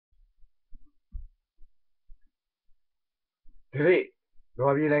Jadi,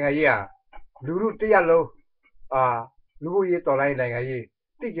 dua bilang aja, dulu tiga lo, dulu ye tolai lagi aja,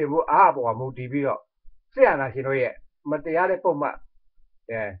 tiga bu apa mau TV lo, saya nasi lo ye, mati ada poma,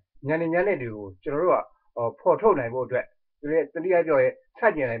 ya, nyane dulu, cuma foto naik bodoh, jadi tadi aja ye,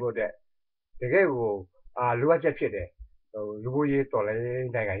 saja naik bodoh, jadi bu, luar jauh deh, dulu ye tolai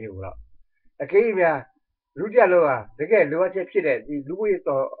lagi aja lo, akhirnya, lu dia lo jadi luar jauh deh, dulu ye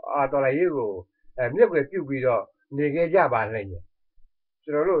tolai ye lo, ni aku piu piu ni kerja bahalnya. ကျွ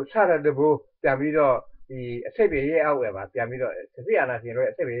န်တော်တို့စတဲ့တဘိုးပြန်ပြီးတော့ဒီအစိတ်ပြေရဲ့အောက်ပဲပါပြန်ပြီးတော့သတိရနာရှင်တို့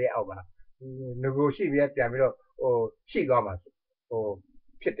ရဲ့အစိတ်ပြေရဲ့အောက်ပါငကိုရှိပြီးပြန်ပြီးတော့ရှိသွားမှာ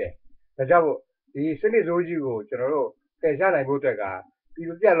ဖြစ်တယ်ဒါကြောင့်မို့ဒီစနစ်စိုးကြီးကိုကျွန်တော်တို့တည်ရှားနိုင်ဖို့အတွက်ကပြည်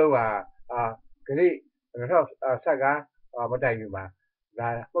သူပြက်လုံးကခဏ2015မတိုင်ဘူးပါဒါ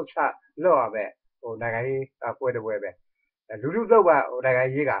ပုတ်ချလော့ရပဲနိုင်ငံရေးပွဲတစ်ပွဲပဲလူလူတော့ကနိုင်ငံ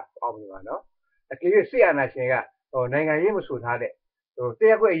ရေးကအောင်ပြီပါနော်အကယ်၍စစ်အာဏာရှင်ကနိုင်ငံရေးမဆိုထားတဲ့တ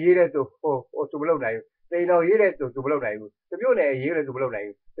ရားခွင့်ရေးတဲ့သူသူမလုပ်နိုင်ဘူးတိန်တော်ရေးတဲ့သူမလုပ်နိုင်ဘူးတမျိုးနဲ့ရေးတဲ့သူမလုပ်နိုင်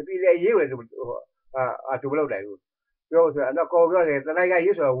ဘူးတပြည်လေရေးတယ်သူမလုပ်နိုင်ဘူးပြောဆိုတော့ကော်ပြောတယ်တနိုင်ငံ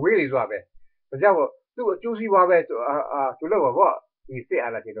ရေးဆိုတော့ဝေးလေဆိုတာပဲဒါကြောင့်သူ့အကျိုးစီးပွားပဲသူလုပ်ပါပေါ့ဒီစစ်အာ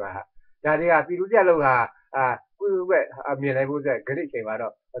ဏာရှင်တွေကဒါတွေကပြည်သူတက်လို့ဟာကုသပဲမြင်နိုင်ဖို့အတွက်ဂရိချိန်မှာ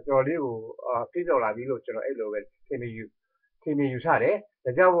တော့တော်လေးကိုပြည့်စုံလာပြီလို့ကျွန်တော်အဲ့လိုပဲထင်မြင်ယူဆတယ်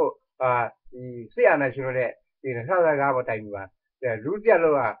ဒါကြောင့်မို့ဒီစစ်အာဏာရှင်တို့နဲ့ဒီ2015မတိုင်ဘူးပါလူပြက်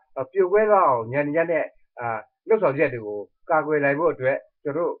လို့ကပြုတ်ခွဲတော့ညံနဲ့လွတ်ဆောင်ချက်တွေကိုကာကွယ်နိုင်ဖို့အတွက်ကျွ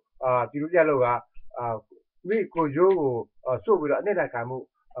န်တော်ပြည်သူပြက်လို့ကမိကိုကျိုးကိုစုပ်ပြီးတော့အနှစ်သက်ခံမှု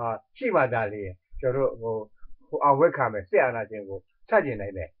ရှိမှသာလေကျွန်တော်တို့အောင်ဝက်ခံမယ်စစ်အာဏာရှင်ကိုဆန့်ကျင်နို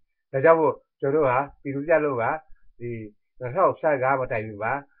င်တယ်ဒါကြောင့်မို့ကျွန်တော်တို့ဟာပြည်သူပြက်လို့ကဒီ2015မတိုင်ဘူး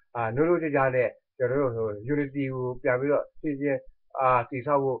ပါနိုးနိုးကြကြနဲ့ကျွန်တော်တို့unity ကိုပြန်ပြီးတော့ရှင်းရှင်းတည်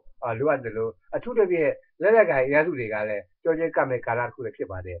ဆောက်ဖို့လိုအပ်တယ်လို့အထူးသဖြင့်လက်လက်ကိုင်အရာစုတွေကလည်းကြောကျကမဲ့ကာလတစ်ခုလည်းဖြစ်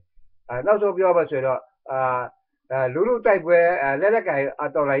ပါတယ်နောက်ဆုံးပြောပါဆိုတော့လူလူတိုက်ပွဲလက်လက်ကိုင်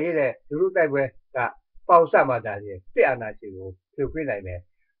တော်လာရေးတဲ့လူလူတိုက်ပွဲကပေါက်ဆက်မှသာလေစစ်အာဏာရှင်ကိုဖြိုခွင်းနိုင်မယ်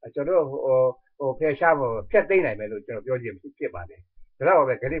ကျွန်တော်ဖယ်ရှားဖို့ဖျက်သိမ်းနိုင်မယ်လို့ကျွန်တော်ပြောချင်ဖြစ်ပါတယ်ဒါတော့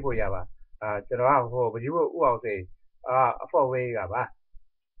ပဲခရစ်ဖို့ရပါကျွန်တော်ကဘယ်လိုဥအောင်စိန်အဖွဲ့ဝေးကပါ